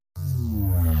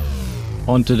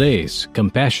on today's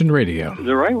Compassion Radio.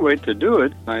 The right way to do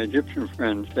it, my Egyptian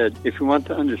friend said, if you want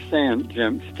to understand,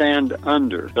 Jim, stand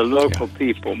under the local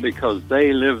people, because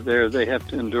they live there, they have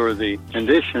to endure the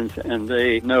conditions, and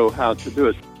they know how to do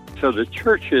it. So the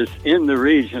churches in the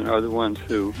region are the ones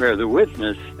who bear the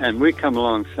witness, and we come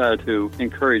alongside to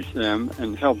encourage them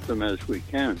and help them as we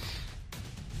can.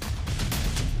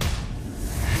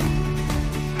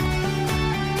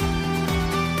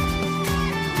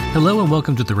 Hello and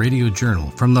welcome to the Radio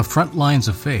Journal from the front lines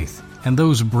of faith and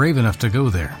those brave enough to go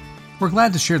there. We're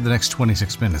glad to share the next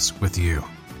 26 minutes with you.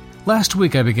 Last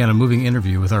week I began a moving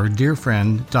interview with our dear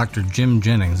friend Dr. Jim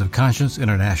Jennings of Conscience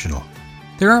International.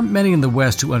 There aren't many in the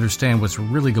West who understand what's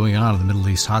really going on in the Middle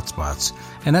East hotspots,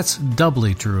 and that's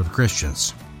doubly true of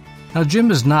Christians. Now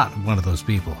Jim is not one of those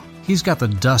people. He's got the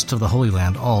dust of the Holy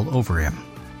Land all over him.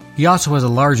 He also has a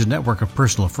large network of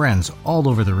personal friends all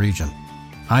over the region.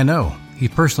 I know. He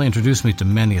personally introduced me to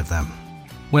many of them.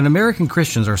 When American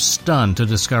Christians are stunned to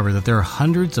discover that there are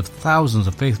hundreds of thousands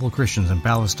of faithful Christians in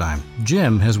Palestine,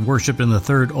 Jim has worshipped in the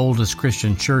third oldest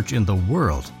Christian church in the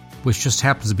world, which just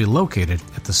happens to be located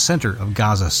at the center of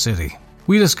Gaza City.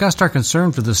 We discussed our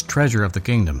concern for this treasure of the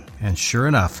kingdom, and sure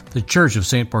enough, the Church of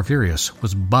St. Porphyrius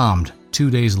was bombed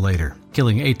 2 days later,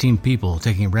 killing 18 people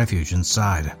taking refuge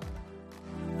inside.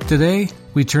 Today,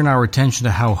 we turn our attention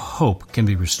to how hope can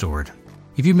be restored.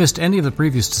 If you missed any of the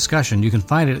previous discussion, you can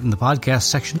find it in the podcast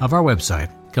section of our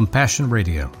website,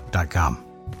 CompassionRadio.com.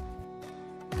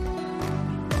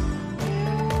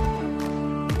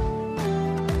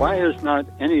 Why has not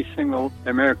any single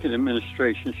American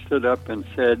administration stood up and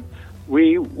said,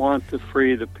 we want to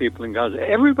free the people in Gaza?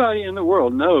 Everybody in the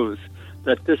world knows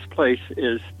that this place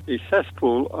is the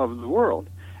cesspool of the world.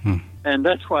 And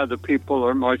that's why the people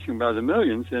are marching by the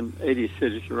millions in 80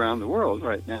 cities around the world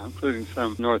right now, including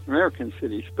some North American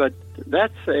cities. But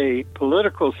that's a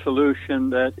political solution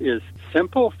that is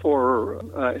simple for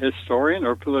a historian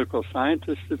or political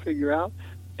scientist to figure out,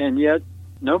 and yet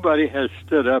nobody has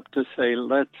stood up to say,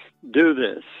 let's do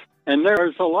this. And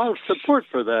there's a lot of support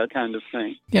for that kind of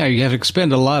thing. Yeah, you have to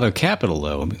expend a lot of capital,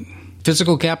 though.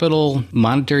 Physical capital,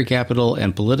 monetary capital,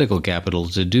 and political capital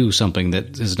to do something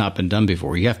that has not been done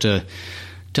before. You have to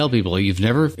tell people, you've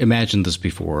never imagined this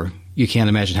before. You can't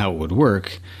imagine how it would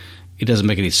work. It doesn't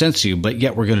make any sense to you, but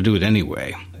yet we're going to do it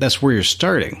anyway. That's where you're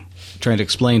starting, trying to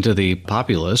explain to the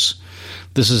populace,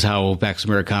 this is how Pax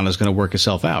Americana is going to work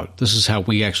itself out. This is how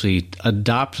we actually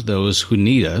adopt those who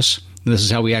need us. And this is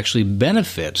how we actually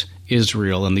benefit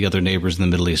Israel and the other neighbors in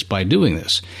the Middle East by doing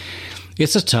this.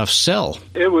 It's a tough sell.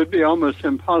 It would be almost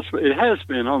impossible. It has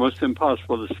been almost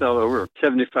impossible to sell over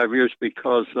 75 years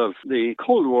because of the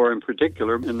Cold War in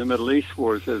particular, and the Middle East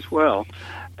wars as well.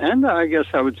 And I guess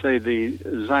I would say the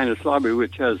Zionist lobby,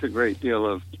 which has a great deal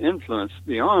of influence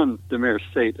beyond the mere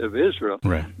state of Israel.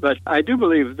 Right. But I do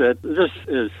believe that this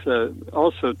is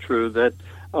also true, that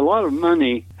a lot of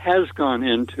money has gone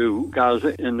into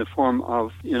Gaza in the form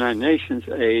of United Nations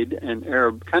aid and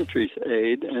Arab countries'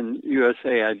 aid and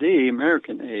USAID,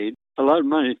 American aid, a lot of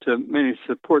money to mainly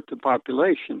support the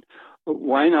population. But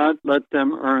why not let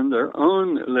them earn their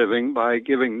own living by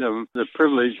giving them the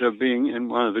privilege of being in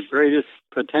one of the greatest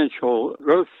potential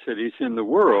growth cities in the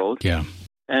world? Yeah.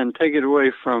 And take it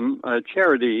away from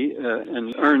charity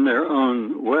and earn their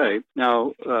own way.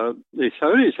 Now, the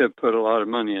Saudis have put a lot of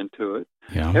money into it.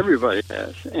 Yeah. Everybody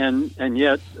has. And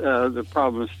yet the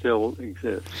problem still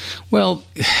exists. Well,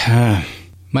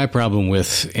 my problem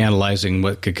with analyzing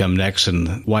what could come next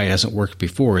and why it hasn't worked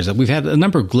before is that we've had a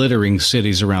number of glittering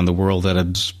cities around the world that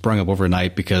have sprung up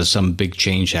overnight because some big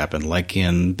change happened, like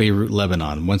in Beirut,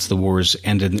 Lebanon. Once the wars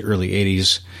ended in the early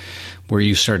 80s, where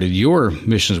you started your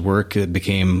missions work, it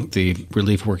became the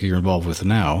relief work you're involved with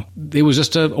now. It was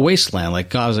just a wasteland like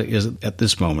Gaza is at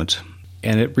this moment.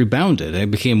 And it rebounded.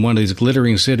 It became one of these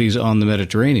glittering cities on the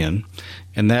Mediterranean.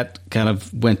 And that kind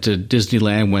of went to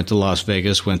Disneyland, went to Las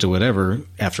Vegas, went to whatever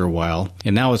after a while.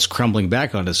 And now it's crumbling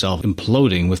back on itself,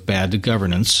 imploding with bad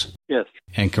governance. Yes.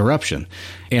 And corruption.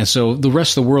 And so the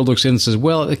rest of the world looks in and says,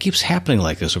 well, it keeps happening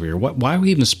like this over here. Why would we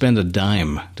even spend a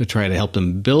dime to try to help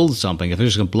them build something if they're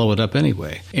just going to blow it up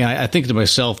anyway? And I think to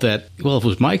myself that, well, if it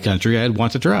was my country, I'd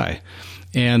want to try.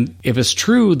 And if it's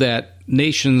true that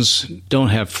nations don't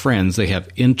have friends, they have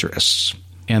interests,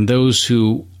 and those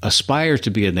who aspire to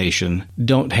be a nation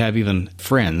don't have even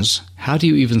friends, how do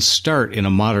you even start in a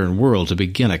modern world to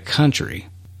begin a country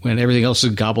when everything else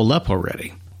is gobbled up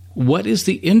already? What is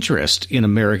the interest in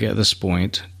America at this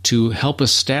point to help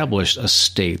establish a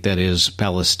state that is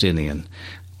Palestinian?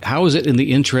 How is it in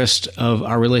the interest of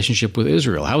our relationship with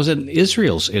Israel? How is it in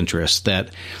Israel's interest that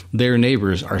their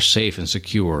neighbors are safe and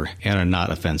secure and are not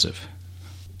offensive?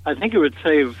 I think it would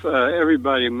save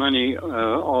everybody money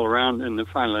all around in the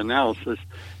final analysis.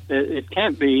 It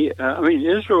can't be,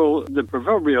 Israel, the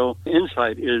proverbial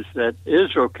insight is that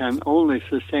Israel can only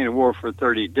sustain a war for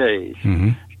 30 days. Mm-hmm.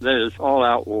 That is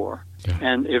all-out war. Yeah.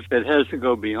 And if it has to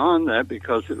go beyond that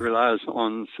because it relies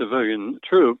on civilian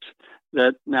troops,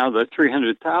 that now the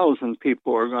 300,000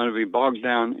 people are going to be bogged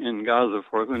down in Gaza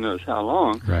for who knows how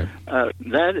long, right.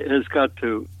 That has got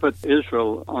to put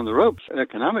Israel on the ropes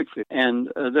economically. And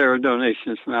there are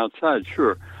donations from outside,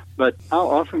 sure. But how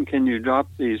often can you drop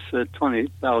these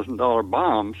 $20,000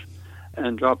 bombs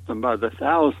and drop them by the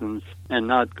thousands and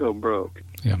not go broke?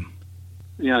 Yeah.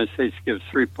 The United States gives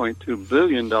 $3.2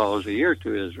 billion a year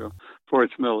to Israel for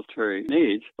its military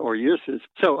needs or uses.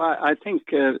 So I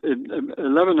think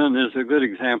Lebanon is a good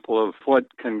example of what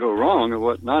can go wrong and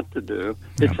what not to do.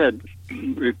 Yeah. It's had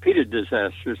repeated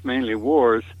disasters, mainly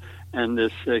wars, and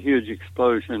this huge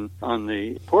explosion on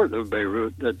the port of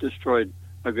Beirut that destroyed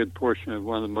a good portion of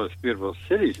one of the most beautiful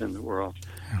cities in the world,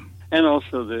 yeah. And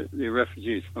also the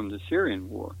refugees from the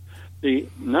Syrian war. The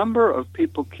number of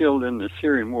people killed in the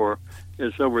Syrian war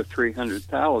is over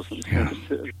 300,000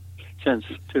 since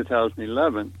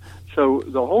 2011. So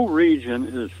the whole region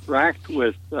is racked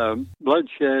with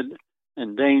bloodshed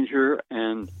and danger,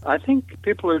 and I think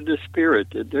people are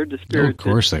dispirited. They're dispirited. Oh, of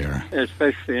course they are.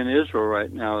 Especially in Israel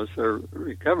right now as they're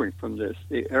recovering from this.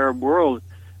 The Arab world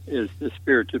is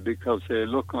dispirited because they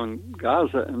look on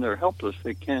Gaza and they're helpless.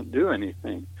 They can't do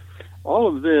anything. All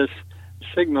of this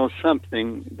signals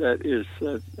something that is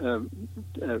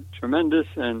tremendous,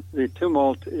 and the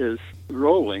tumult is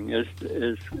rolling, is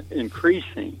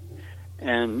increasing,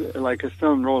 and like a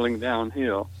stone rolling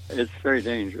downhill. It's very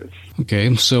dangerous.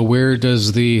 Okay, so where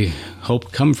does the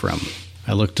hope come from?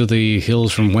 I look to the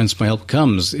hills from whence my help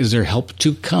comes. Is there help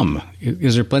to come?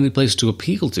 Is there plenty of place to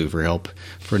appeal to for help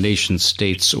for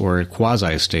nation-states or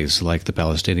quasi-states like the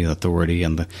Palestinian Authority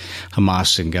and the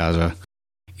Hamas in Gaza?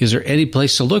 Is there any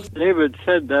place to look? David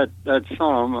said that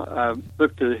psalm,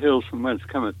 look to the hills from whence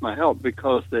cometh my help,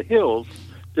 because the hills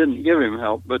didn't give him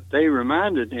help, but they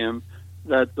reminded him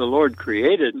that the Lord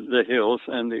created the hills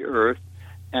and the earth,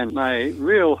 and my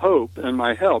real hope and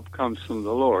my help comes from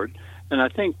the Lord. And I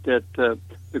think that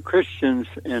the Christians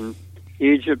in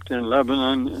Egypt and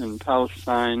Lebanon and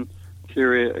Palestine,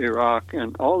 Syria, Iraq,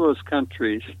 and all those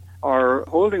countries are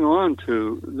holding on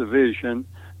to the vision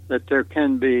that there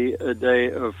can be a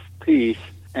day of peace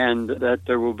and that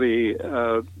there will be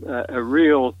a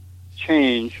real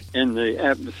change in the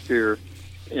atmosphere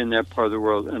in that part of the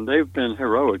world. And they've been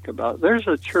heroic about it. There's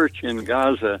a church in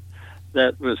Gaza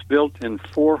that was built in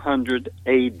 400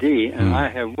 A.D., and I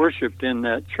have worshipped in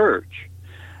that church.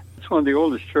 It's one of the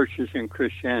oldest churches in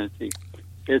Christianity.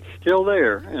 It's still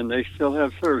there, and they still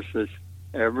have services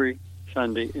every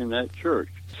Sunday in that church.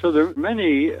 So there are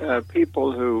many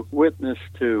people who witness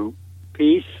to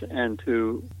peace and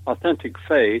to authentic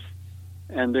faith,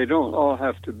 and they don't all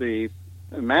have to be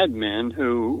madmen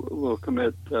who will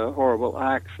commit horrible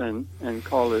acts and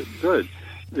call it good.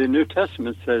 The New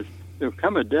Testament says there'll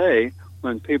come a day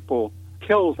when people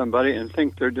kill somebody and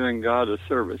think they're doing God a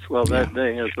service. Well, that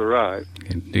day has arrived.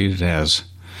 Indeed it has.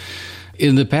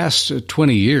 In the past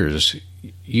 20 years,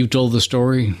 you've told the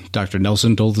story, Dr.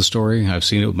 Nelson told the story, I've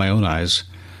seen it with my own eyes,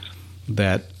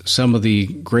 that some of the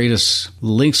greatest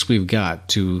links we've got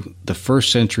to the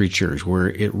first century church, where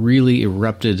it really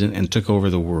erupted and took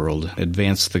over the world,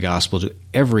 advanced the gospel to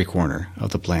every corner of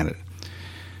the planet,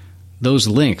 those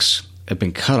links have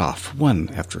been cut off one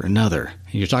after another.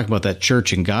 And you're talking about that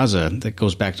church in Gaza that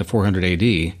goes back to 400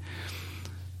 AD.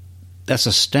 That's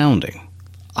astounding.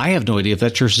 I have no idea if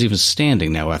that church is even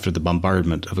standing now after the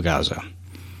bombardment of Gaza.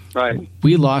 Right.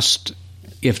 We lost,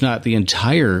 if not the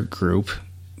entire group,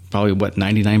 probably,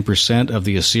 99% of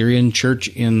the Assyrian church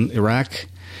in Iraq,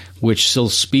 which still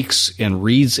speaks and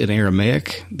reads in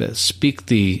Aramaic, that speak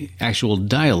the actual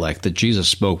dialect that Jesus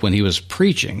spoke when he was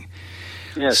preaching.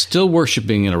 Yes. Still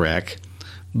worshiping in Iraq,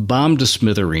 bombed to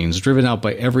smithereens, driven out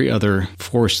by every other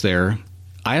force there.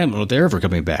 I don't know if they're ever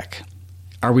coming back.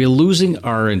 Are we losing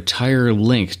our entire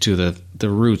link to the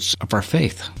roots of our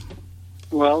faith?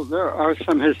 Well, there are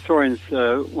some historians,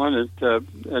 one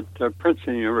at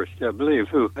Princeton University, I believe,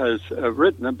 who has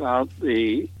written about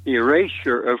the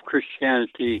erasure of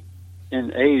Christianity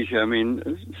in Asia. I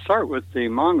mean, start with the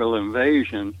Mongol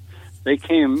invasion. They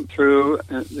came through,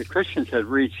 the Christians had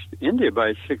reached India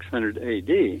by 600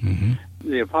 A.D. Mm-hmm.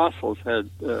 The apostles had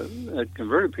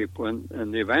converted people,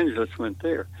 and the evangelists went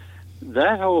there.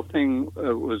 That whole thing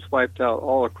was wiped out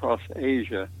all across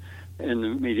Asia in the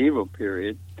medieval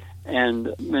period,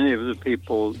 and many of the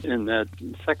people in that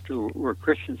sector were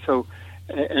Christians. So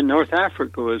And North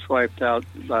Africa was wiped out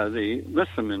by the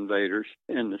Muslim invaders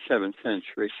in the 7th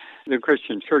century, the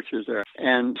Christian churches there.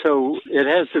 And so it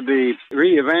has to be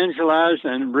re-evangelized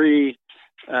and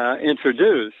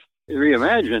reintroduced,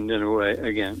 reimagined in a way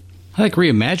again. I think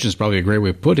reimagine is probably a great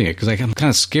way of putting it, because I'm kind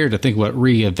of scared to think what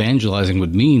re-evangelizing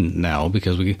would mean now,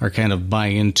 because we are kind of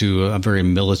buying into a very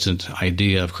militant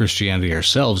idea of Christianity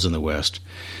ourselves in the West.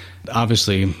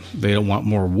 Obviously, they don't want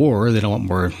more war, they don't want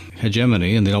more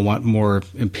hegemony, and they don't want more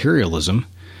imperialism.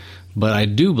 But I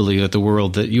do believe that the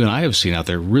world that you and I have seen out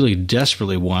there really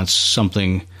desperately wants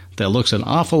something that looks an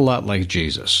awful lot like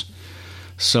Jesus.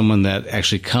 Someone that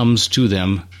actually comes to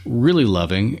them really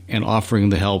loving and offering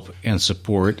the help and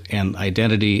support and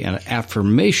identity and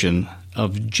affirmation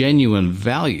of genuine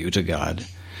value to God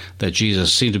that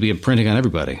Jesus seemed to be imprinting on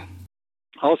everybody.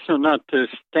 Also not to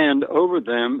stand over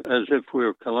them as if we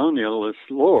were colonialist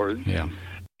lords,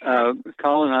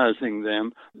 colonizing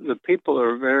them. The people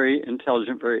are very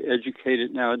intelligent, very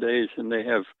educated nowadays, and they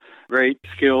have great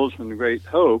skills and great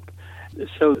hope.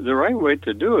 So the right way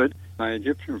to do it, my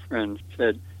Egyptian friend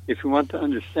said, if you want to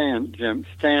understand, Jim,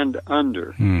 stand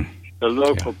under the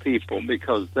local people,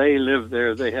 because they live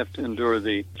there, they have to endure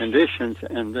the conditions,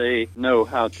 and they know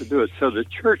how to do it. So the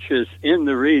churches in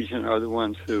the region are the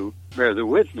ones who bear the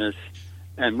witness,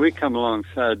 and we come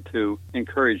alongside to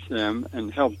encourage them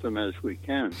and help them as we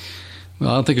can. Well,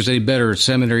 I don't think there's any better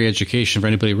seminary education for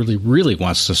anybody who really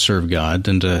wants to serve God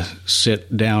than to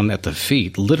sit down at the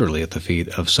feet, literally at the feet,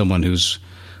 of someone who's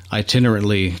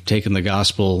itinerantly taken the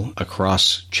gospel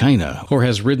across China, or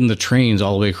has ridden the trains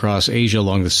all the way across Asia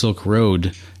along the Silk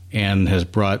Road and has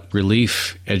brought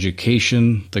relief,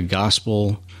 education, the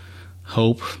gospel,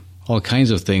 hope, all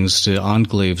kinds of things to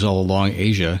enclaves all along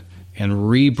Asia, and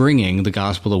re-bringing the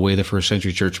gospel the way the first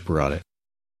century church brought it.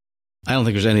 I don't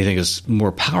think there's anything that's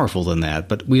more powerful than that,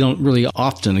 but we don't really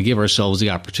often give ourselves the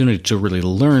opportunity to really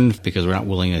learn, because we're not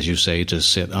willing, as you say, to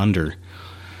sit under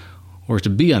or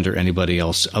to be under anybody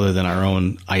else other than our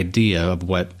own idea of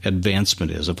what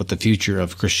advancement is, of what the future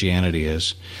of Christianity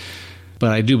is.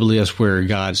 But I do believe that's where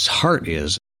God's heart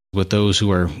is, with those who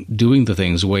are doing the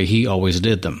things the way He always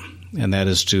did them, and that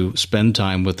is to spend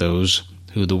time with those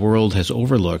who the world has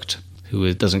overlooked, who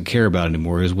it doesn't care about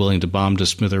anymore, who is willing to bomb to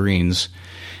smithereens,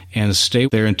 and stay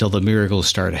there until the miracles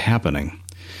start happening.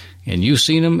 And you've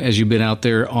seen them as you've been out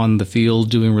there on the field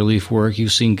doing relief work.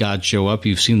 You've seen God show up.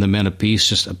 You've seen the men of peace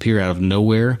just appear out of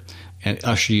nowhere and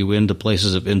usher you into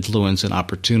places of influence and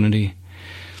opportunity.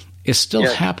 It's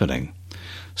still happening.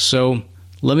 So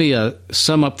let me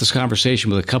sum up this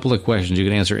conversation with a couple of questions you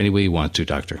can answer any way you want to,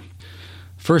 Doctor.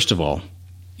 First of all,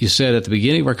 you said at the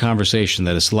beginning of our conversation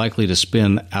that it's likely to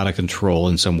spin out of control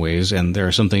in some ways, and there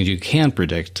are some things you can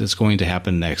predict that's going to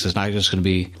happen next. It's not just going to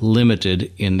be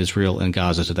limited in Israel and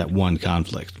Gaza to that one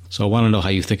conflict. So I want to know how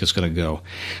you think it's going to go.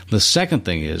 The second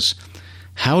thing is,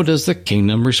 how does the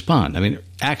kingdom respond? I mean,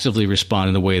 actively respond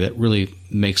in a way that really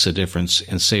makes a difference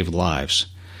and save lives.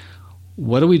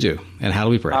 What do we do, and how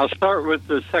do we pray? I'll start with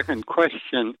the second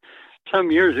question. Some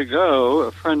years ago,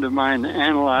 a friend of mine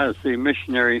analyzed the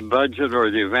missionary budget or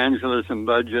the evangelism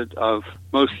budget of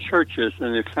most churches,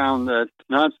 and they found that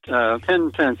not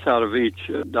 10 cents out of each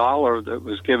dollar that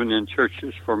was given in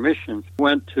churches for missions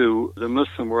went to the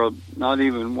Muslim world, not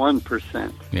even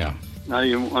 1%. Yeah. Not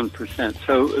even 1%.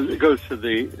 So it goes to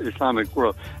the Islamic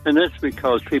world. And that's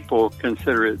because people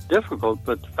consider it difficult,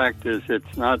 but the fact is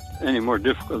it's not any more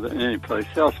difficult than any place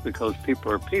else, because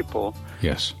people are people.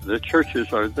 Yes. The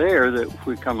churches are there that if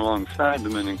we come alongside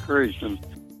them and encourage them.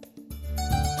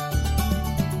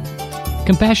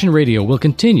 Compassion Radio will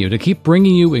continue to keep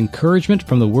bringing you encouragement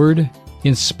from the Word,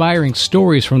 inspiring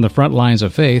stories from the front lines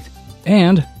of faith,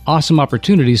 and awesome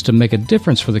opportunities to make a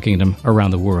difference for the kingdom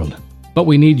around the world. But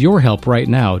we need your help right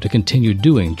now to continue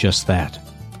doing just that.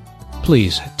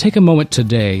 Please take a moment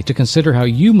today to consider how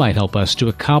you might help us to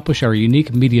accomplish our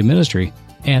unique media ministry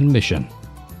and mission.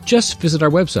 Just visit our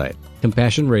website,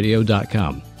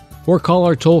 CompassionRadio.com, or call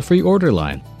our toll-free order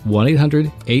line,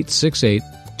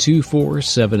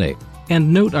 1-800-868-2478.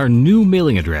 And note our new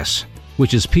mailing address,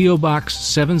 which is P.O. Box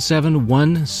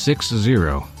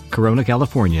 77160, Corona,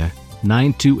 California,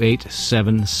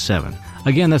 92877.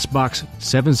 Again, that's Box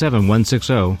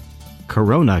 77160,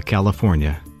 Corona,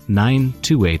 California,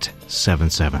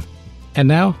 92877. And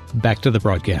now, back to the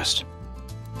broadcast.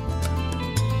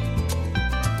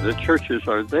 The churches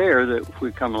are there that if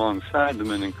we come alongside them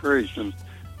and encourage them,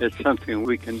 it's something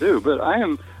we can do. But I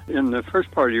am, in the first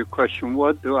part of your question,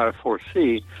 what do I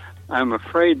foresee? I'm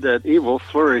afraid that evil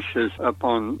flourishes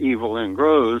upon evil and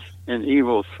grows in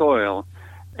evil soil.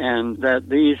 and that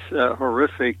these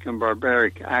horrific and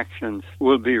barbaric actions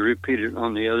will be repeated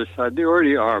on the other side. They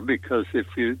already are, because if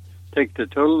you take the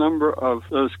total number of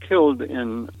those killed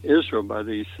in Israel by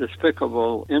these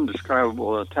despicable,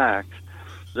 indescribable attacks,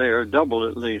 they are double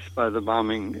at least by the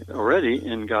bombing already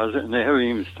in Gaza, and they haven't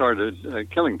even started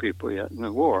killing people yet in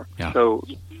the war. Yeah. So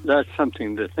that's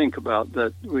something to think about,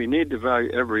 that we need to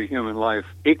value every human life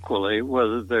equally,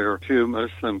 whether they're Jew,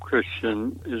 Muslim,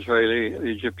 Christian,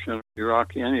 Israeli, Egyptian,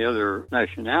 Iraqi, any other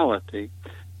nationality,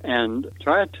 and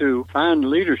try to find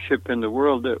leadership in the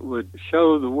world that would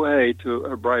show the way to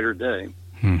a brighter day.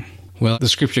 Well, the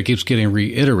scripture keeps getting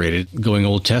reiterated, going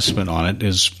Old Testament on it,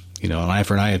 is, an eye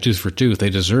for an eye, a tooth for tooth.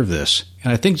 They deserve this.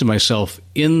 And I think to myself,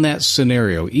 in that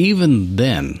scenario, even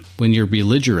then, when you're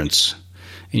belligerents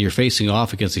and you're facing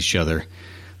off against each other,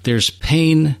 there's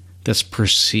pain that's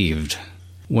perceived.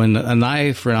 When an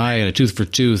eye for an eye and a tooth for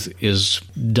tooth is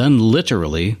done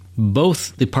literally,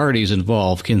 both the parties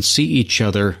involved can see each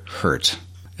other hurt.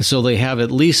 So they have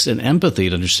at least an empathy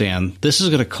to understand this is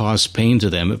going to cause pain to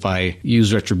them if I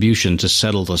use retribution to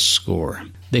settle the score.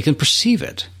 They can perceive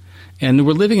it. And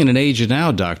we're living in an age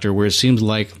now, Doctor, where it seems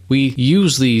like we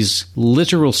use these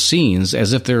literal scenes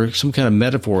as if they're some kind of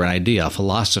metaphor, an idea, a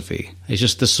philosophy. It's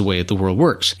just this is the way the world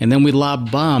works. And then we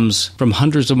lob bombs from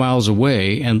hundreds of miles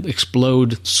away and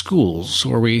explode schools,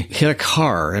 or we hit a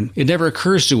car. And it never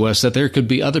occurs to us that there could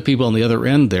be other people on the other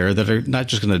end there that are not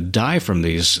just going to die from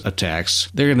these attacks.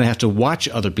 They're going to have to watch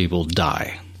other people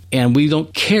die. And we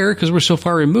don't care because we're so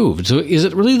far removed. So is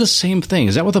it really the same thing?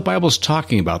 Is that what the Bible's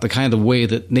talking about, the kind of way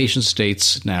that nation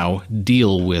states now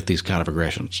deal with these kind of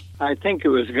aggressions? I think it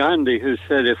was Gandhi who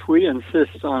said, if we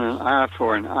insist on an eye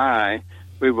for an eye,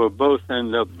 we will both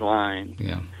end up blind.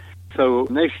 Yeah. So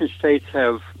nation states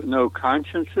have no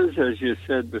consciences, as you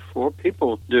said before.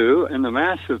 People do, and the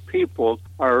mass of people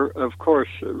are, of course,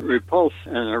 repulsed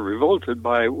and are revolted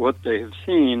by what they have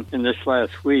seen in this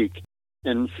last week.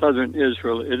 In southern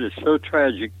Israel, it is so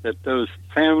tragic that those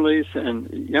families and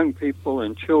young people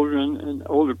and children and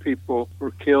older people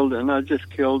were killed, and not just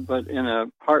killed, but in a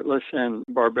heartless and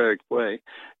barbaric way.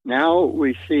 Now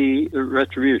we see the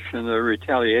retribution, the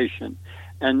retaliation.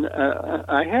 And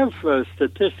I have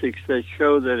statistics that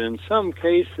show that in some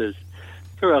cases,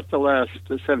 throughout the last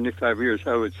 75 years,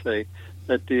 I would say,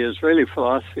 that the Israeli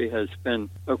philosophy has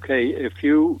been, okay, if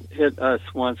you hit us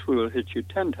once, we will hit you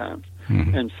 10 times.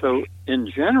 Mm-hmm. And so, in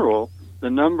general, the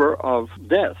number of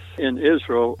deaths in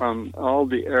Israel from all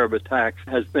the Arab attacks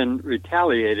has been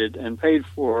retaliated and paid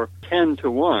for 10 to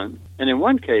 1. And in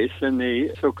one case, in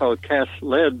the so-called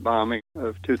Cast-Lead bombing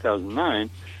of 2009,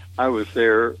 I was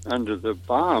there under the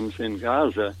bombs in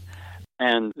Gaza,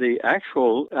 and the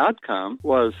actual outcome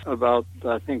was about,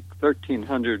 I think,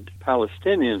 1,300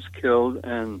 Palestinians killed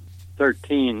and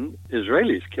 13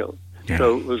 Israelis killed. Yeah.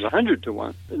 So it was 100 to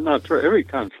 1. Not for every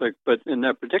conflict, but in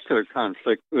that particular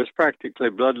conflict, it was practically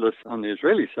bloodless on the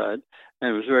Israeli side, and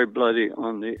it was very bloody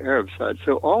on the Arab side.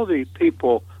 So all the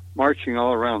people marching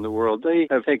all around the world, they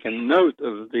have taken note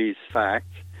of these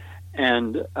facts,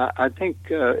 and I think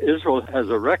Israel has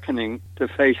a reckoning to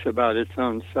face about its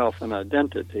own self and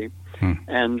identity.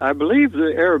 And I believe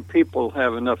the Arab people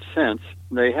have enough sense.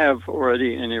 They have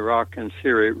already in Iraq and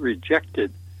Syria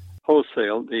rejected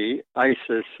wholesale the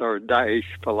ISIS or Daesh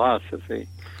philosophy.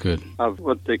 Good. Of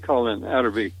what they call in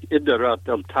Arabic, Idarat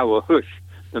al-Tawahush,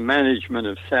 the management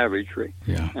of savagery.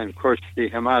 Yeah. And of course the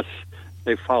Hamas,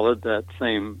 they followed that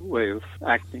same way of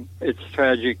acting. It's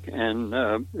tragic, and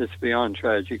it's beyond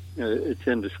tragic. It's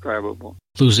indescribable.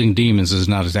 Losing demons is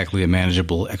not exactly a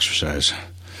manageable exercise.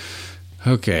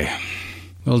 Okay.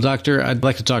 Well, Doctor, I'd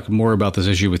like to talk more about this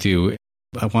issue with you.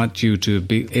 I want you to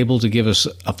be able to give us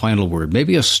a final word,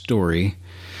 maybe a story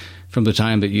from the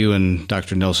time that you and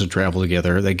Dr. Nelson traveled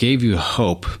together that gave you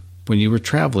hope when you were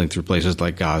traveling through places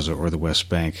like Gaza or the West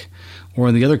Bank or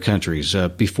in the other countries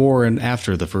before and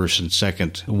after the first and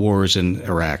second wars in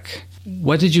Iraq.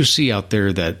 What did you see out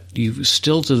there that you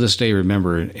still to this day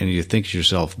remember, and you think to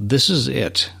yourself, this is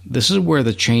it. This is where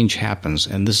the change happens,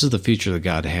 and this is the future that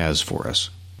God has for us?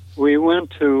 We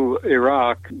went to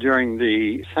Iraq during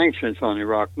the sanctions on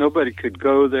Iraq. Nobody could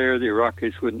go there. The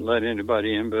Iraqis wouldn't let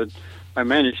anybody in, but I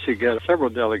managed to get several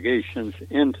delegations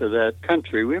into that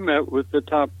country. We met with the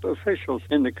top officials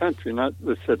in the country, not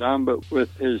with Saddam, but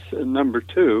with his number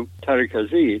two, Tariq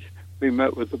Aziz. We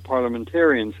met with the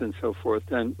parliamentarians and so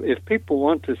forth. And if people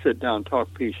want to sit down and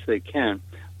talk peace, they can.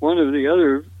 One of the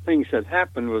other things that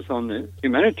happened was on the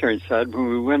humanitarian side when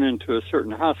we went into a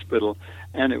certain hospital,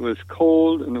 and it was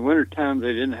cold. In the wintertime,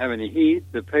 they didn't have any heat.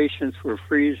 The patients were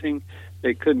freezing.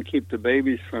 They couldn't keep the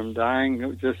babies from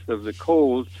dying just of the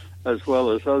cold, as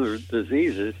well as other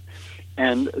diseases.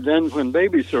 And then when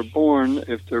babies are born,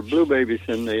 if they're blue babies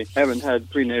and they haven't had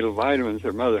prenatal vitamins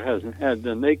their mother hasn't had,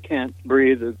 then they can't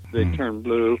breathe. They turn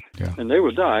blue, and they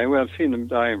will die. Well, I've seen them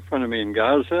die in front of me in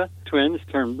Gaza. Twins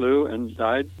turned blue and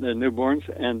died, the newborns.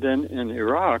 And then in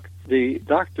Iraq, the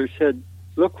doctor said,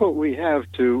 look what we have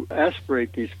to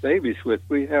aspirate these babies with.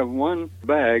 We have one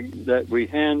bag that we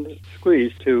hand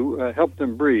squeeze to help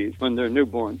them breathe when they're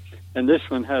newborn. And this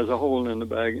one has a hole in the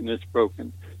bag and it's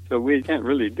broken. So we can't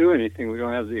really do anything. We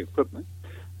don't have the equipment.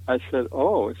 I said,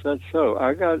 oh, is that so?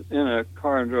 I got in a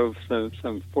car and drove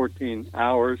some 14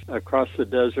 hours across the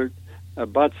desert. I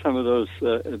bought some of those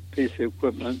piece of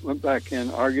equipment, went back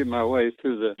in, argued my way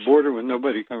through the border when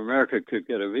nobody from America could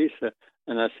get a visa.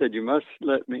 And I said, you must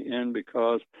let me in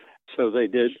because, so they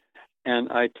did. And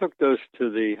I took those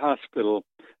to the hospital.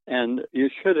 And you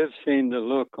should have seen the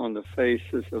look on the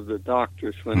faces of the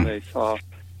doctors when they saw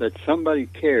that somebody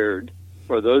cared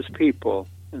for those people,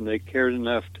 and they cared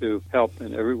enough to help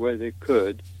in every way they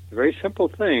could. A very simple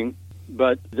thing,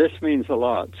 but this means a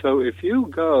lot. So if you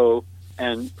go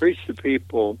and preach to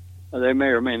people, they may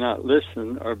or may not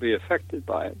listen or be affected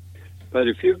by it. But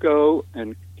if you go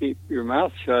and keep your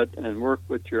mouth shut and work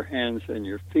with your hands and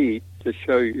your feet to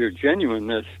show your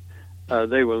genuineness,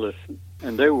 they will listen.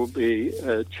 And they will be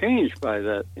changed by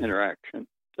that interaction.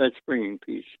 That's bringing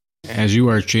peace. As you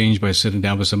are changed by sitting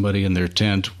down with somebody in their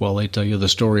tent while they tell you the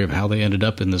story of how they ended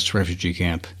up in this refugee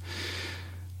camp.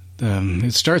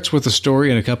 It starts with a story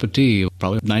and a cup of tea,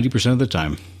 probably 90% of the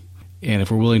time. And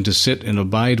if we're willing to sit and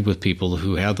abide with people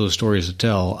who have those stories to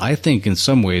tell, I think in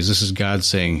some ways this is God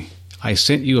saying, I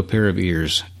sent you a pair of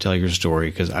ears to tell your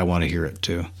story because I want to hear it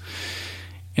too.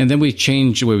 And then we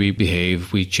change the way we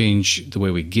behave. We change the way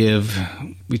we give.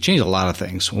 We change a lot of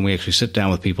things when we actually sit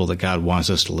down with people that God wants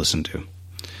us to listen to.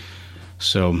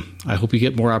 So I hope you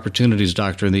get more opportunities,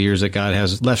 Doctor, in the years that God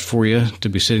has left for you to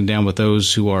be sitting down with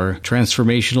those who are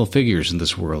transformational figures in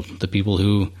this world, the people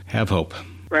who have hope.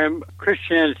 Graham,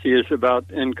 Christianity is about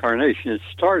incarnation. It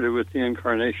started with the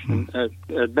incarnation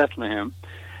at Bethlehem.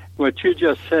 What you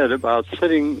just said about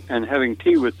sitting and having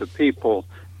tea with the people,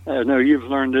 I know you've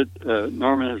learned it,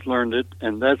 Norman has learned it,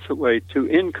 and that's a way to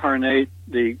incarnate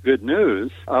the good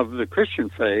news of the Christian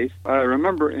faith. I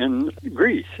remember in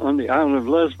Greece, on the island of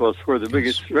Lesbos, where the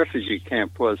biggest refugee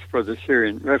camp was for the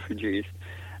Syrian refugees,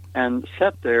 and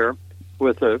sat there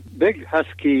with a big,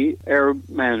 husky Arab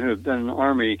man who had been an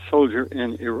army soldier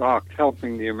in Iraq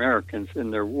helping the Americans in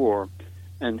their war.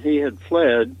 And he had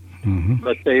fled,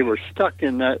 but they were stuck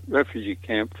in that refugee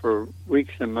camp for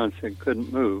weeks and months and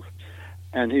couldn't move.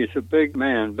 And he's a big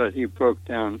man, but he broke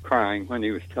down crying when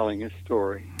he was telling his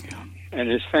story. Yeah. And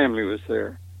his family was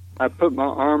there. I put my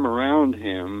arm around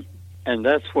him, and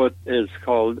that's what is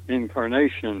called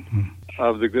incarnation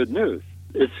of the good news.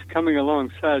 It's coming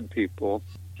alongside people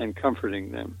and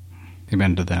comforting them.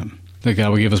 Amen to that. That God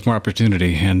will give us more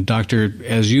opportunity. And Doctor,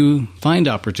 as you find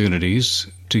opportunities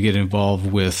to get involved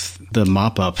with the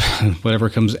mop-up, whatever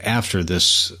comes after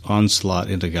this onslaught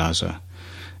into Gaza,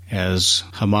 as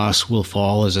Hamas will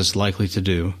fall, as it's likely to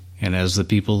do, and as the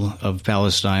people of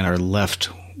Palestine are left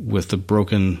with the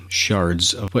broken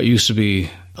shards of what used to be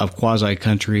a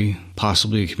quasi-country,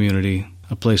 possibly a community,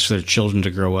 a place for their children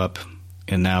to grow up,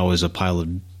 and now is a pile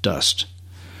of dust.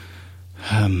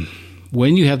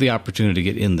 When you have the opportunity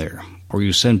to get in there, or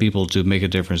you send people to make a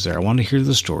difference there, I want to hear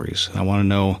the stories. I want to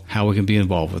know how we can be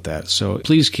involved with that. So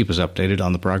please keep us updated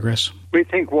on the progress. We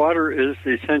think water is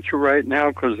essential right now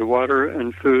because the water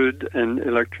and food and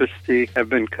electricity have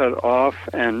been cut off,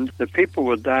 and the people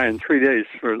will die in 3 days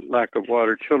for lack of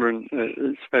water, children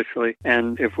especially.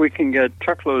 And if we can get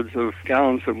truckloads of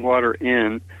gallons of water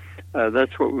in,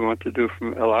 that's what we want to do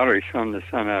from El Arish on the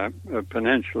Sinai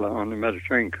Peninsula on the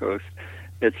Mediterranean coast.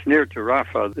 It's near to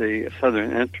Rafah, the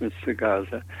southern entrance to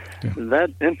Gaza. Yeah.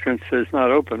 That entrance is not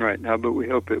open right now, but we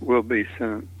hope it will be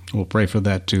soon. We'll pray for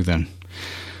that too then.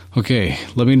 Okay,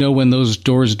 let me know when those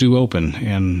doors do open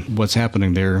and what's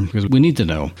happening there, because we need to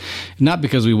know. Not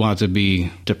because we want to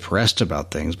be depressed about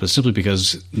things, but simply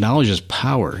because knowledge is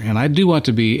power. And I do want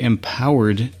to be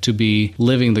empowered to be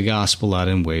living the gospel out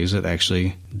in ways that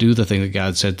actually do the thing that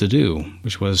God said to do,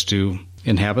 which was to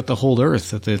inhabit the whole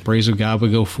earth, that the praise of God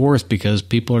would go forth because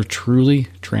people are truly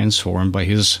transformed by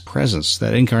His presence,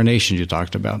 that incarnation you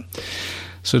talked about.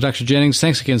 So, Dr. Jennings,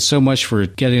 thanks again so much for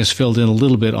getting us filled in a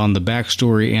little bit on the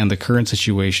backstory and the current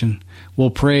situation.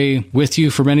 We'll pray with you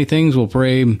for many things. We'll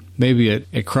pray maybe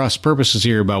at cross purposes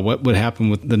here about what would happen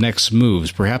with the next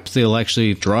moves. Perhaps they'll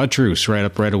actually draw a truce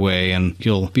right away, and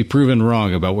you'll be proven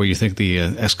wrong about where you think the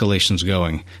escalation's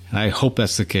going. And I hope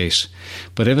that's the case.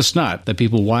 But if it's not, that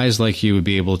people wise like you would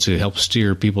be able to help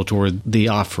steer people toward the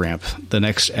off-ramp, the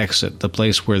next exit, the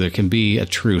place where there can be a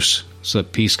truce, so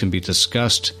that peace can be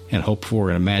discussed and hoped for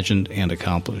and imagined and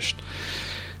accomplished.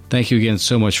 Thank you again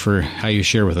so much for how you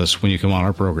share with us when you come on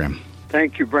our program.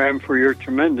 Thank you, Bram, for your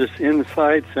tremendous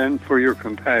insights and for your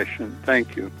compassion.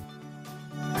 Thank you.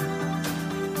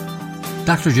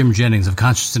 Dr. Jim Jennings of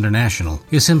Conscience International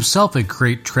is himself a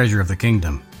great treasure of the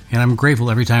kingdom, and I'm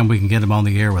grateful every time we can get him on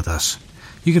the air with us.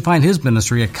 You can find his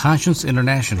ministry at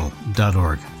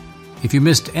conscienceinternational.org. If you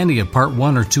missed any of Part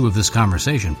 1 or 2 of this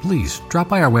conversation, please drop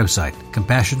by our website,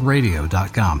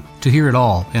 compassionradio.com, to hear it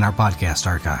all in our podcast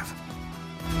archive.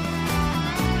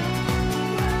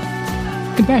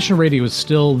 Compassion Radio is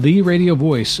still the radio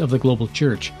voice of the global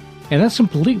church, and that's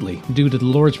completely due to the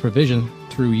Lord's provision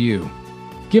through you.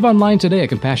 Give online today at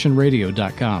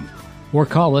compassionradio.com or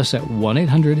call us at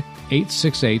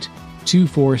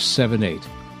 1-800-868-2478.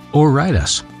 Or write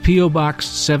us, P.O. Box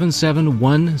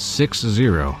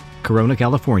 77160, Corona,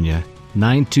 California,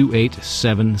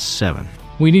 92877.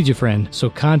 We need you, friend, so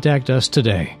contact us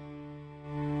today.